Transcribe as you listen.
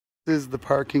is the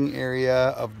parking area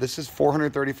of, this is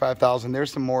 435,000.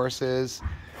 There's some Morris's.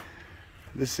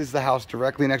 This is the house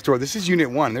directly next door. This is unit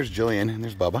 1. There's Jillian and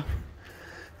there's Bubba.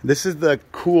 This is the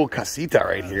cool casita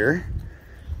right here,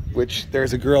 which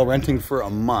there's a girl renting for a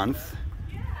month.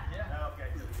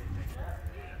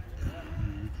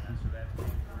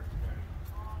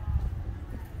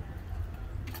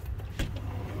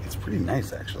 It's pretty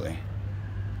nice, actually.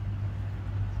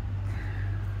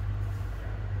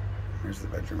 There's the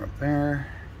bedroom up there.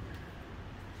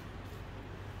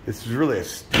 This is really a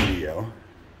studio.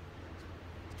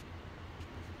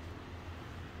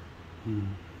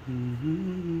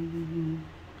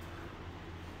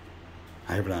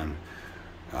 I have it on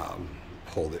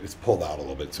pulled it. It's pulled out a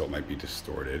little bit, so it might be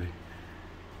distorted.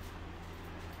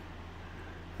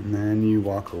 And then you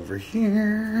walk over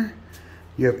here.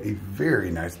 You have a very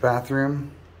nice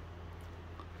bathroom.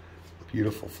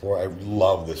 Beautiful floor. I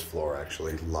love this floor,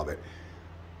 actually. Love it.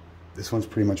 This one's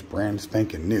pretty much brand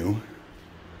spanking new.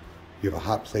 You have a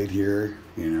hot plate here,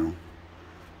 you know,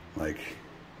 like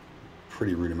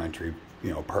pretty rudimentary,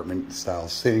 you know, apartment style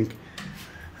sink.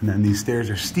 And then these stairs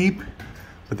are steep,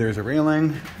 but there's a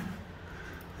railing.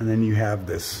 And then you have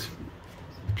this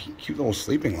cute little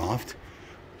sleeping loft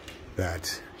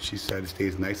that she said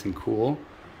stays nice and cool.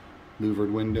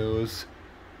 Louvered windows,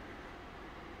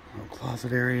 little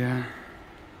closet area.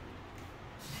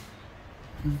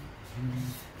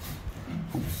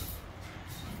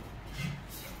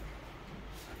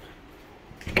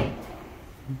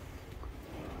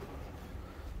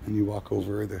 And you walk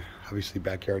over, the obviously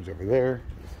backyard's over there.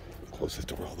 Close this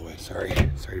door all the way, sorry.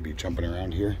 Sorry to be jumping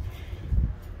around here.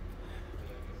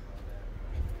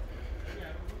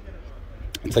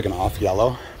 It's like an off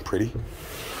yellow, pretty.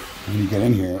 And you get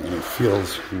in here and it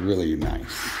feels really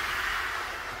nice.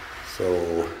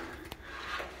 So,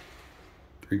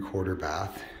 3/4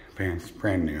 bath,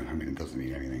 brand new. I mean, it doesn't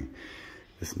need anything.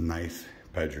 This nice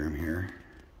bedroom here.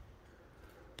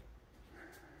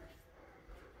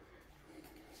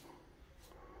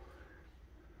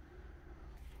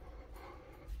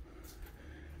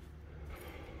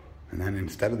 And then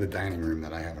instead of the dining room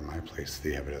that I have in my place,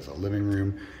 they have it as a living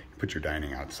room. You put your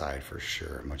dining outside for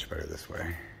sure. Much better this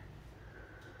way.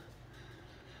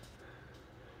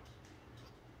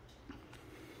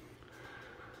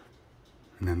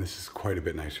 And then this is quite a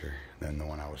bit nicer than the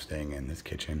one I was staying in, this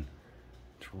kitchen.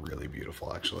 It's really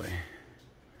beautiful, actually.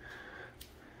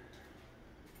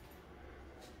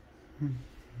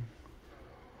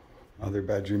 Other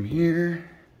bedroom here.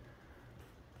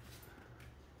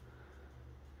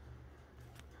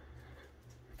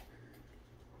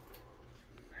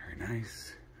 Very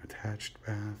nice. Attached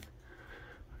bath.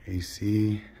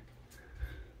 AC.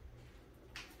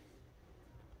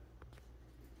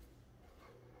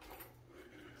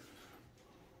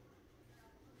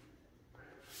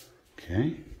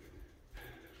 Okay.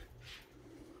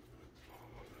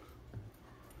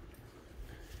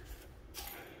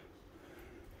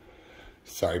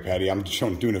 Sorry, Patty. I'm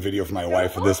doing a video for my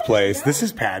wife of this place. This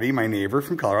is Patty, my neighbor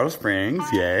from Colorado Springs.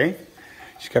 Yay.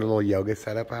 She's got a little yoga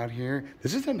setup out here.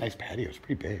 This is a nice patio. It's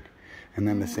pretty big. And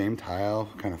then the same tile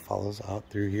kind of follows out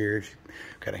through here. She's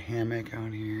got a hammock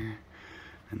out here.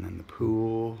 And then the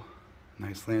pool.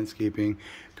 Nice landscaping.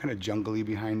 Kind of jungly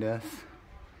behind us.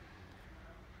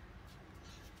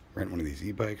 Rent one of these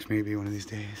e-bikes maybe one of these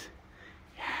days.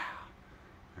 Yeah.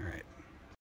 All right.